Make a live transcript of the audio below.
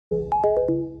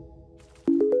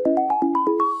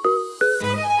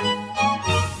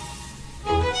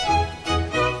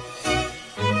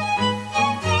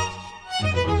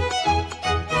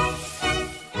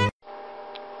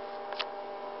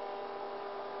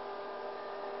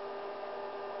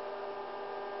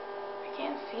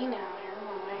can't see now. You're in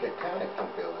my way. They kind of can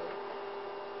feel it.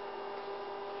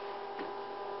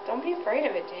 Don't be afraid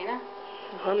of it, Dana.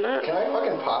 I'm not. Can I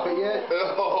fucking pop it yet?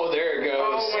 Oh, there it goes.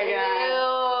 Oh my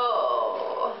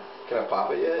god. Can I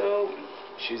pop it yet? Oh.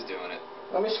 She's doing it.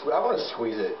 I want to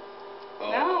squeeze it.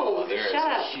 Oh, No, there's shut a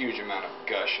up. huge amount of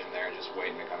gush in there just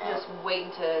waiting to come out. Just waiting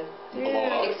to Blow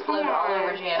up. explode all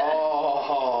over Janet.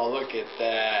 Oh, look at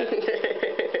that.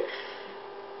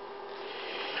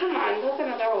 Come on, look in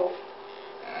the hole.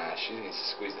 She needs to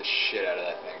squeeze the shit out of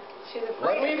that thing. She's afraid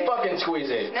Let of me it. fucking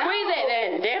squeeze it. No. Squeeze it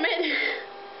then, damn it.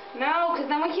 No, because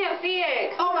then we can't see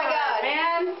it. Oh my god.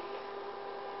 Man.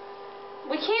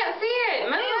 We can't see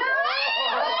it. Move.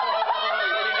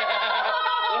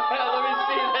 Let me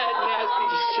see that nasty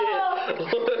shit.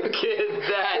 Look at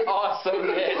that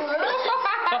awesomeness. There's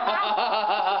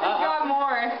got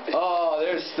more. Oh,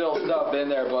 there's still stuff in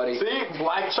there, buddy. See?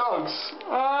 Black chunks.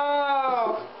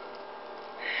 Oh.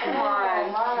 Come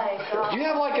on. my god. You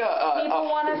have like People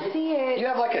want to see it. you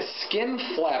have like a skin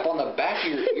flap on the back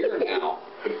of your ear now.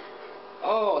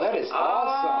 Oh, that is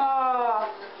awesome. Oh.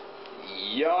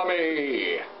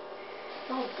 Yummy.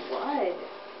 Oh, blood.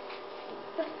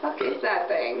 What the fuck is that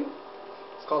thing?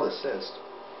 It's called a cyst.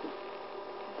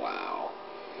 Wow,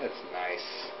 that's nice.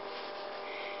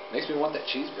 Makes me want that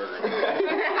cheeseburger.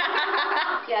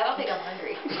 Yeah, I don't think I'm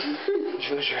hungry. Did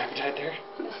you lose your appetite there?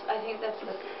 I think that's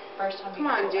the first time Come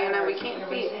on, Jana, we can't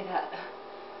everybody see. say that.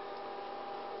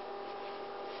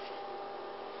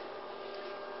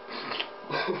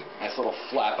 Nice little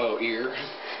flappo ear.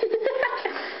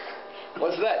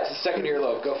 What's that? It's a second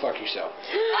earlobe. Go fuck yourself.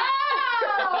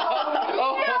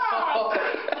 Oh,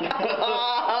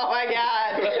 Oh my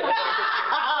god.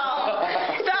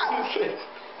 Stop.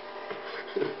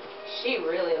 She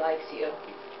really likes you.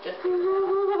 Just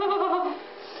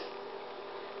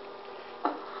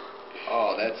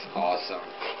Oh, that's awesome.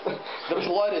 The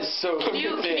blood is so Can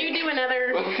you do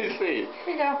another? Let me see. Here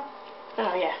you go.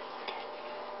 Oh yeah.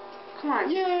 Come on.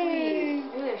 Yay!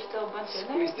 Squeeze. Ooh, there's still a bunch in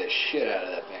there. Squeeze the shit out of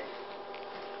that thing.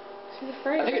 She's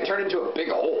afraid. I think it turned into a big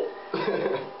hole.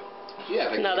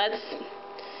 Yeah. No, that's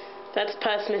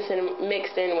pus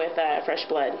mixed in with fresh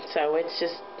blood, so it's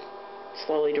just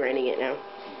slowly draining it now.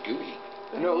 Gooey.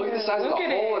 No, look at the size of the Look at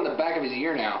hole it. in the back of his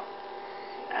ear now.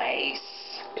 Nice.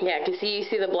 Yeah, you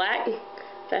see the black?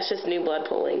 That's just new blood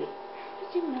pooling. How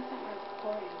did you mess up my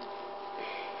recording?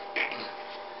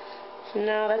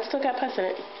 No, that's still got pus in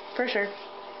it, for sure.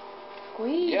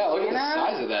 Squeeze. Yeah, look at the Jana.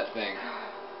 size of that thing.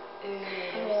 Ooh,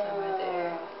 there's some right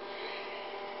there.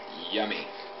 Yummy.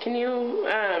 Can you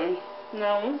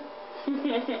No. Don't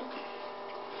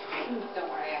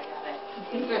worry, I got it.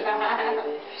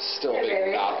 Still a Hey, big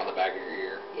baby. knot on the back of your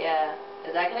ear. Yeah.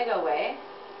 Is that gonna go away?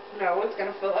 No, it's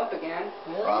gonna fill up again.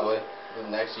 Probably. The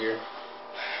next year.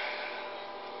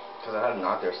 Because I had a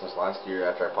knot there since last year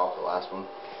after I popped the last one.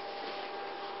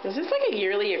 is this like a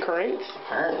yearly occurrence?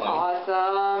 Apparently.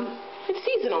 Awesome. It's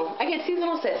seasonal. I get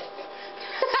seasonal cysts.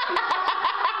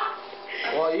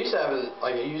 Well, I used to have it,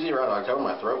 like, usually around October,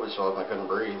 my throat would swell up and I couldn't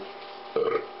breathe.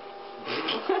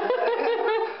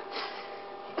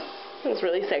 It was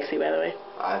really sexy, by the way.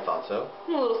 I thought so.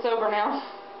 I'm a little sober now.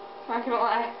 Not gonna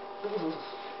lie.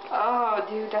 Oh,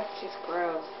 dude, that's just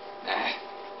gross. Nah.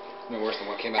 No worse than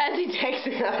what came out. As he takes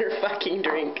another fucking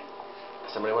drink.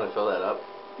 Somebody want to fill that up?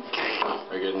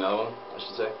 Or get another one, I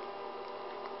should say.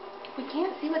 We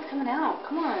can't see what's coming out.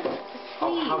 Come on. Just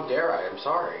Oh, squeeze. how dare I? I'm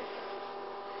sorry.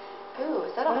 Ooh,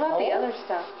 is that What a about hole? the other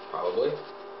stuff? Probably. Do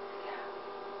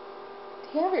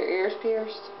you have your ears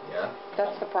pierced? Yeah.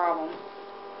 That's the problem.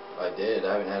 I did.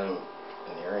 I haven't had an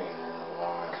earring in there in a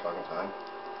long ass fucking time.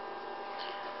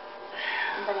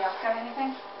 Anybody else got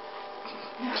anything?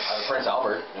 Prince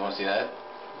Albert. You want to see that?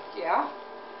 Yeah.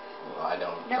 Well, I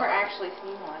don't. Never sorry. actually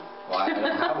seen one. Well, I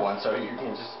don't have one, so you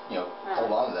can just,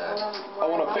 hold on to that. I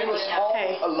want a famous hall,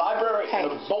 Hey. a library, Hey.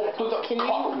 and a bolt to the Can you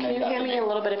hand me a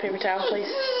little bit of paper towel, please?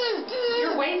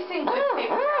 You're wasting good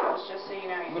paper towels, just so you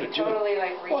know. You gonna can do it. totally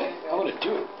like What? reuse I'm gonna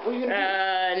do it. What are you gonna do?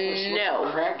 I'm gonna smoke some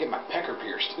No. crack, get my pecker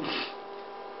pierced.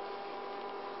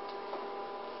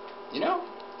 You know,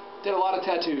 did a lot of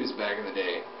tattoos back in the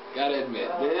day. Gotta admit,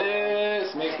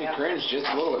 this makes me cringe just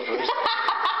a little at first.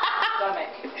 Stomach.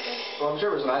 Well, I'm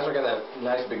sure it was nice. I got that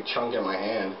nice big chunk in my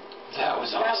hand. That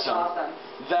was That was awesome.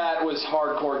 awesome. That was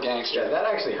hardcore gangster. Yeah, that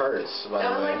actually hurts, by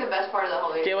That the was way. like the best part of the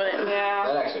whole video. Deal with it. Yeah.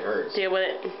 That actually hurts. Deal with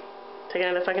it. Take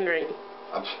another fucking drink.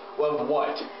 Well,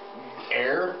 what?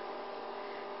 Air?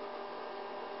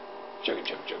 Chug.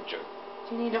 Do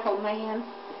you need to hold my hand?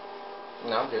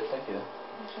 No, I'm good. Thank you.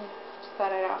 Just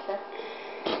thought I'd offer.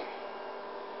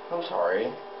 I'm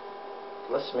sorry.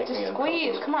 Let's make me Just uncomfortable.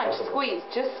 squeeze. Come on, just squeeze.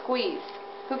 Just squeeze.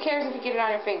 Who cares if you get it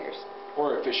on your fingers?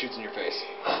 Or if it shoots in your face.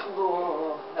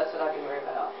 Ooh, that's what I'd be worried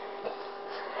about.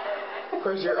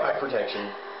 Where's your eye protection?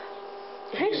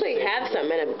 I actually have some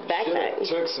in a backpack.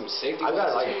 Took some safety. I've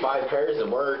got like 5 pairs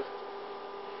at work.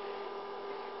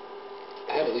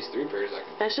 I have at least 3 pairs I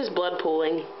can. That's just blood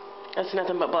pooling. That's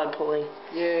nothing but blood pooling.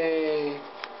 Yay.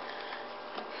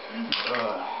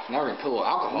 Now we're gonna put a little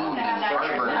alcohol in there.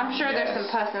 I'm sure there's some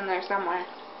pus in there somewhere.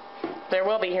 There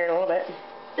will be here in a little bit.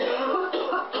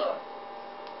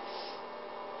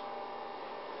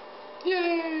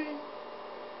 Yay.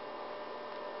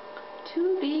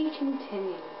 To be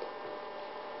continued.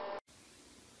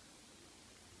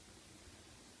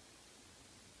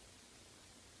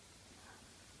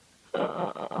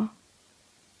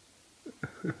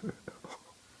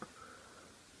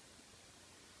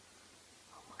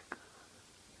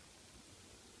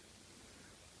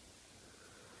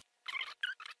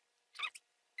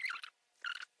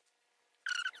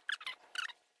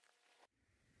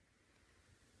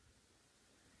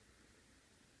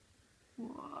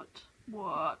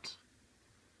 What?